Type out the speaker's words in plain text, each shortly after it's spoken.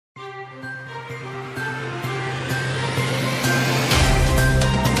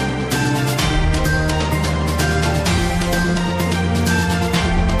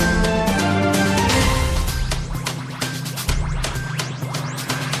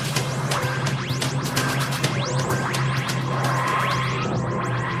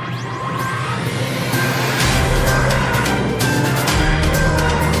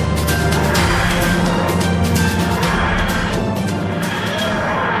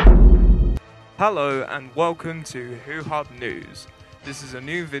Hello and welcome to WhoNews. This is a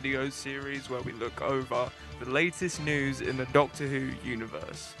new video series where we look over the latest news in the Doctor Who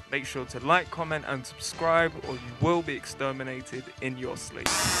universe. Make sure to like, comment and subscribe or you will be exterminated in your sleep.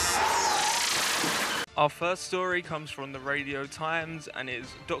 Our first story comes from the Radio Times and is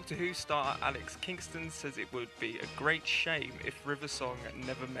Doctor Who star Alex Kingston says it would be a great shame if River Song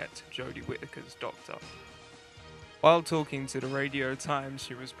never met Jodie Whittaker's Doctor. While talking to the Radio Times,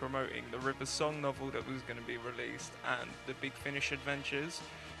 she was promoting the River Song novel that was going to be released and the Big Finish adventures.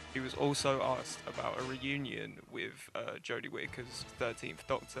 She was also asked about a reunion with Jodie Whittaker's 13th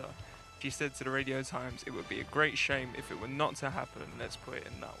Doctor. She said to the Radio Times, it would be a great shame if it were not to happen, let's put it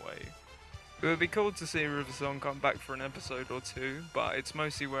in that way. It would be cool to see River Song come back for an episode or two, but it's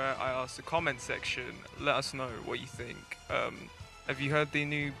mostly where I ask the comment section, let us know what you think. Have you heard the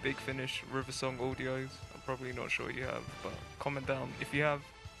new Big Finish River Song audios? Probably not sure you have, but comment down if you have.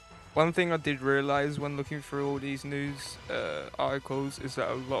 One thing I did realise when looking through all these news articles is that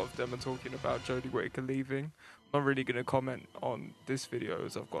a lot of them are talking about Jodie Whittaker leaving. I'm not really going to comment on this video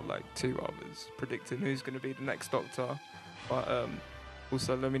as I've got like two others predicting who's going to be the next Doctor, but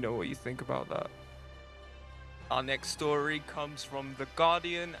also let me know what you think about that. Our next story comes from The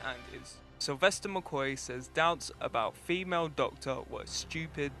Guardian and is Sylvester McCoy says doubts about female Doctor were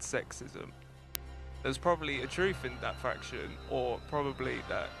stupid sexism. There's probably a truth in that faction, or probably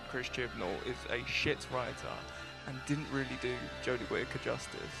that Chris Chibnall is a shit writer and didn't really do Jodie Whittaker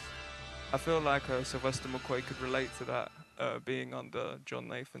justice. I feel like Sylvester McCoy could relate to that, being under John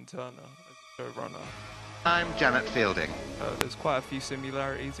Nathan Turner as a showrunner. I'm Janet Fielding. There's quite a few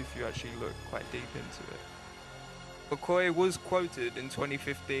similarities if you actually look quite deep into it. McCoy was quoted in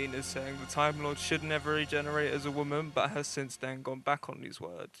 2015 as saying the Time Lord should never regenerate as a woman, but has since then gone back on his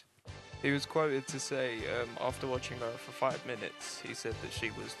word. He was quoted to say, after watching her for 5 minutes, he said that she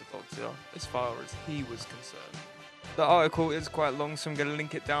was the Doctor, as far as he was concerned. The article is quite long, so I'm going to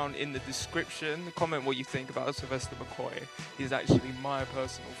link it down in the description. Comment what you think about Sylvester McCoy. He's actually my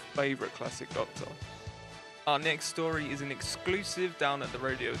personal favourite classic Doctor. Our next story is an exclusive down at the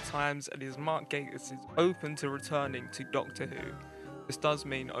Radio Times, and is Mark Gatiss is open to returning to Doctor Who. This does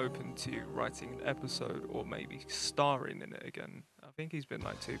mean open to writing an episode or maybe starring in it again. I think he's been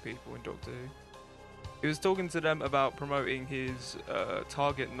like 2 people in Doctor Who. He was talking to them about promoting his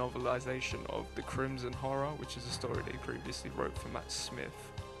target novelisation of The Crimson Horror, which is a story they previously wrote for Matt Smith.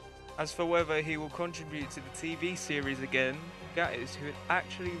 As for whether he will contribute to the TV series again, Gatiss, who had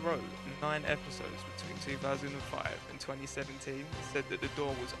actually wrote 9 episodes between 2005 and 2017, said that the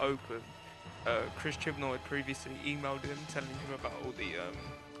door was open. Chris Chibnall had previously emailed him telling him about all the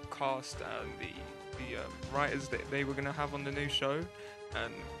cast and the writers that they were going to have on the new show,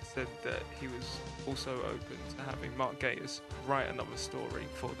 and said that he was also open to having Mark Gatiss write another story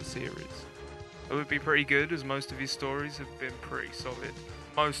for the series. It would be pretty good, as most of his stories have been pretty solid.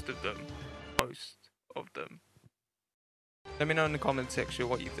 Most of them. Let me know in the comment section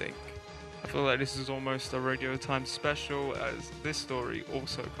what you think. I feel like this is almost a Radio Times special, as this story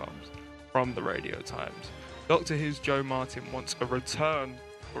also comes from the Radio Times. Doctor Who's Jo Martin wants a return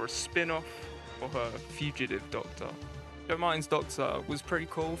or a spin-off for her fugitive Doctor. Jo Martin's Doctor was pretty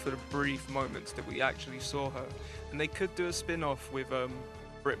cool for the brief moments that we actually saw her, and they could do a spin-off with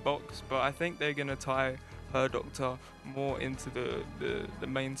BritBox, but I think they're going to tie her Doctor more into the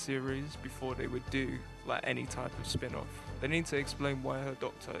main series before they would do like any type of spin-off. They need to explain why her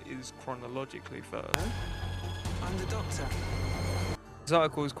Doctor is chronologically first. I'm the Doctor. This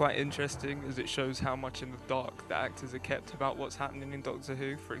article is quite interesting as it shows how much in the dark the actors are kept about what's happening in Doctor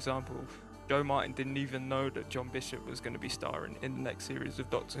Who. For example, Jo Martin didn't even know that John Bishop was going to be starring in the next series of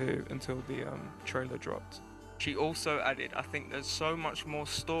Doctor Who until the trailer dropped. She also added, I think there's so much more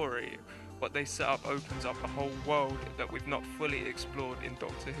story. What they set up opens up a whole world that we've not fully explored in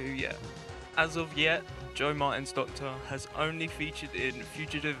Doctor Who yet. As of yet, Jo Martin's Doctor has only featured in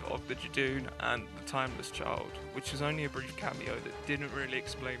Fugitive of the Judoon and The Timeless Child, which was only a brief cameo that didn't really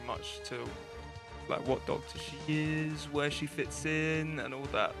explain much to like what Doctor she is, where she fits in and all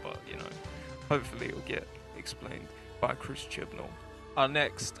that, but you know, hopefully it'll get explained by Chris Chibnall. Our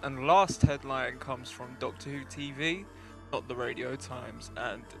next and last headline comes from Doctor Who TV, not the Radio Times,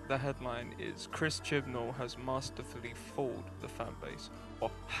 and the headline is Chris Chibnall has masterfully fooled the fanbase.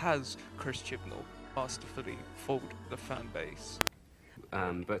 Or has Chris Chibnall masterfully fooled the fanbase?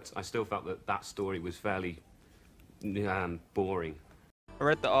 But I still felt that story was fairly boring. I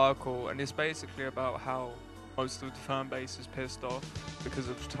read the article and it's basically about how most of the fanbase is pissed off because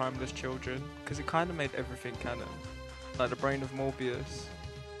of Timeless Children, because it kind of made everything canon. Like the Brain of Morbius,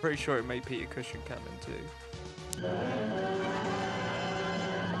 pretty sure it made Peter Cushing canon too.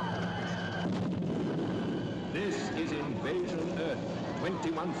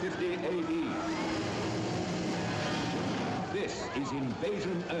 2150 AD. This is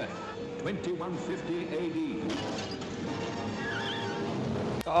Invasion Earth, 2150 AD.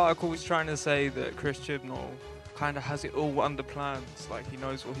 The article was trying to say that Chris Chibnall kind of has it all under plans, like he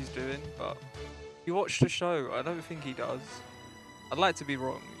knows what he's doing, but if you watch the show, I don't think he does. I'd like to be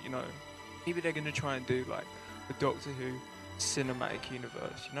wrong, you know. Maybe they're going to try and do like the Doctor Who cinematic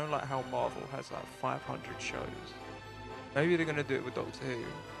universe, you know, like how Marvel has like 500 shows. Maybe they're going to do it with Doctor Who,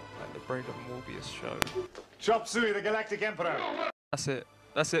 like the Braden Morbius show. Chop Suey, the Galactic Emperor. That's it.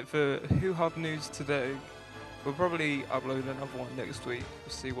 That's it for Who Hub News today. We'll probably upload another one next week.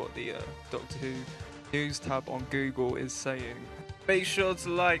 We'll see what the Doctor Who news tab on Google is saying. Make sure to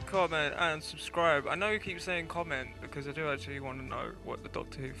like, comment and subscribe. I know you keep saying comment because I do actually want to know what the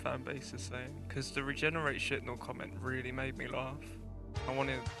Doctor Who fan base is saying, because the Regenerate Shitnall comment really made me laugh. I want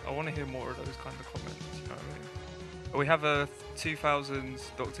to hear more of those kind of comments, you know what I mean? We have a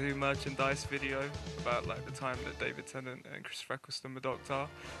 2000s Doctor Who merchandise video about like the time that David Tennant and Chris Eccleston were Doctor.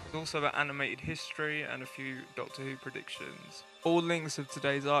 There's also an animated history and a few Doctor Who predictions. All links of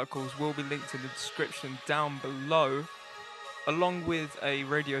today's articles will be linked in the description down below, along with a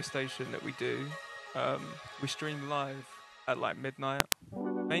radio station that we do. We stream live at like midnight,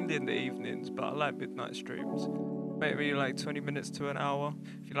 mainly in the evenings, but I like midnight streams. Maybe like 20 minutes to an hour.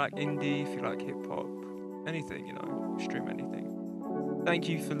 If you like indie, if you like hip hop, anything, you know, stream anything. Thank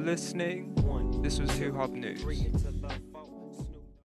you for listening. This was Who Hub News.